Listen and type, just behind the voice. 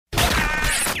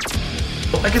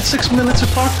I get 6 minutes of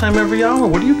talk time every hour.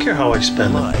 What do you care how I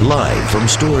spend it? Live from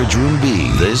Storage Room B,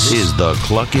 this is the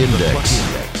Cluck Index.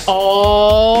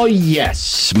 Oh,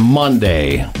 yes.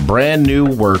 Monday. Brand new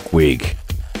work week.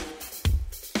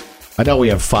 I know we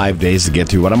have 5 days to get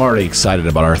through, but I'm already excited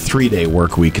about our 3-day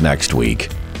work week next week.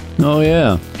 Oh,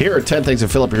 yeah. Here are 10 things to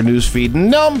fill up your news feed.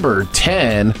 Number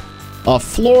 10, a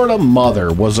Florida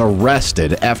mother was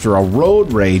arrested after a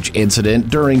road rage incident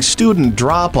during student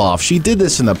drop-off. She did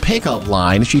this in the pickup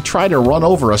line. She tried to run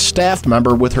over a staff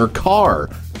member with her car,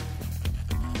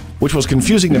 which was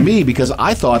confusing to me because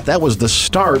I thought that was the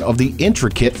start of the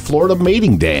intricate Florida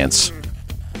mating dance.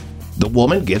 The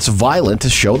woman gets violent to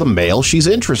show the male she's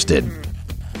interested.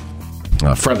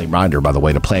 A friendly reminder, by the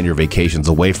way, to plan your vacations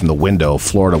away from the window.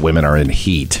 Florida women are in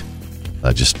heat.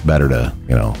 Just better to,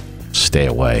 stay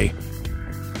away.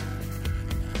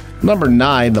 Number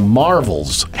 9, The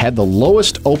Marvels had the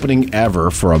lowest opening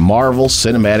ever for a Marvel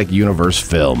Cinematic Universe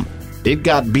film. It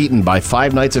got beaten by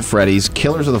Five Nights at Freddy's,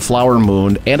 Killers of the Flower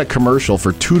Moon, and a commercial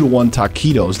for 2-to-1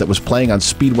 taquitos that was playing on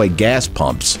Speedway gas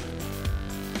pumps.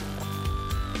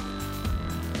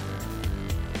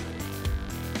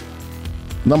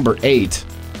 Number 8,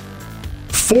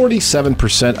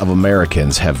 47% of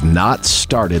Americans have not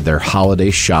started their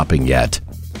holiday shopping yet.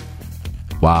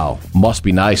 Wow, must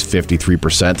be nice,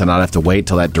 53%, to not have to wait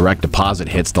till that direct deposit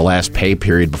hits the last pay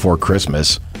period before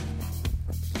Christmas.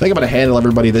 I think I'm going to handle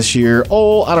everybody this year,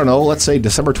 I don't know, let's say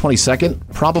December 22nd,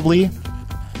 probably.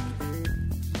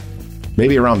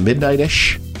 Maybe around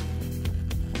midnight-ish.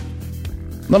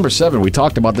 Number 7, we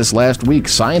talked about this last week.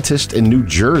 Scientists in New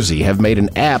Jersey have made an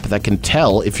app that can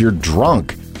tell if you're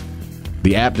drunk.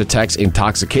 The app detects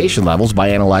intoxication levels by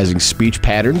analyzing speech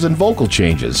patterns and vocal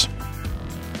changes.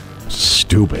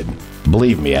 Stupid.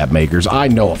 Believe me, app makers, I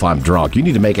know if I'm drunk. You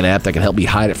need to make an app that can help me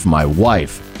hide it from my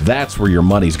wife. That's where your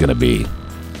money's going to be.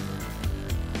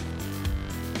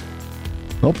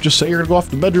 Nope, just say you're going to go off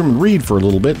to the bedroom and read for a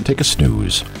little bit and take a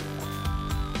snooze.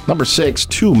 Number 6,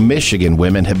 2 Michigan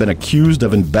women have been accused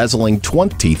of embezzling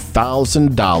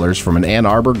 $20,000 from an Ann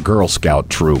Arbor Girl Scout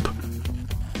troop.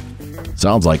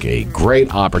 Sounds like a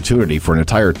great opportunity for an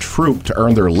entire troop to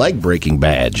earn their leg-breaking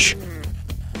badge.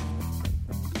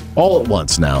 All at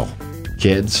once now,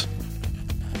 kids.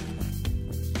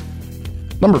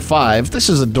 Number 5, this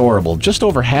is adorable. Just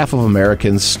over half of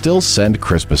Americans still send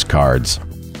Christmas cards.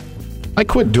 I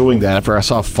quit doing that after I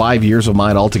saw 5 years of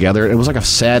mine altogether. It was like a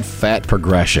sad, fat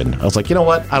progression. I was like, you know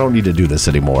what? I don't need to do this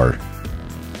anymore.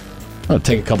 I'm going to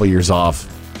take a couple years off,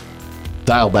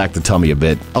 dial back the tummy a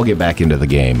bit. I'll get back into the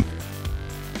game.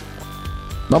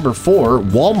 Number 4,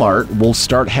 Walmart will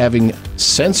start having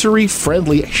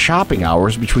sensory-friendly shopping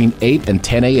hours between 8 and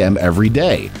 10 a.m. every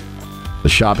day. The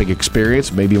shopping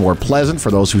experience may be more pleasant for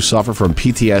those who suffer from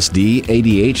PTSD,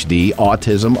 ADHD,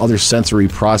 autism, other sensory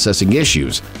processing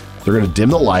issues. They're going to dim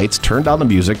the lights, turn down the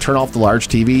music, turn off the large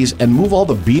TVs, and move all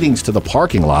the beatings to the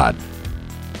parking lot,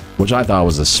 which I thought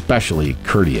was especially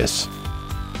courteous.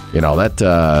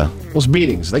 Those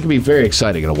beatings, they can be very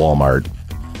exciting at a Walmart.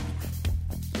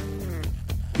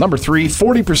 Number 3,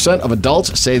 40% of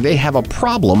adults say they have a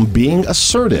problem being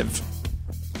assertive.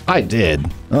 I did.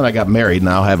 And then I got married,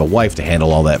 now I have a wife to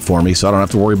handle all that for me, so I don't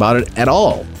have to worry about it at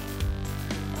all.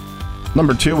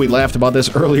 Number 2, we laughed about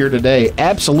this earlier today.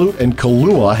 Absolute and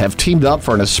Kahlua have teamed up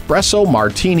for an espresso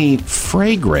martini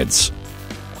fragrance.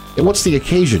 And what's the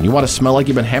occasion? You want to smell like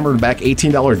you've been hammering back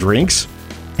 $18 drinks?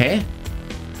 Huh?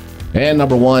 And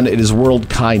number 1, it is World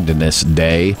Kindness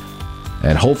Day.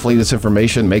 And hopefully this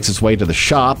information makes its way to the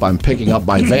shop I'm picking up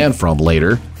my van from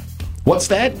later. What's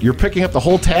that? You're picking up the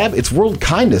whole tab? It's World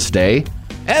Kindness Day.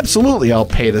 Absolutely, I'll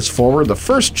pay this forward the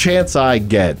first chance I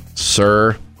get,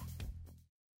 sir.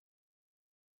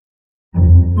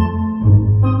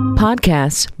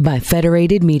 Podcasts by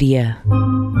Federated Media.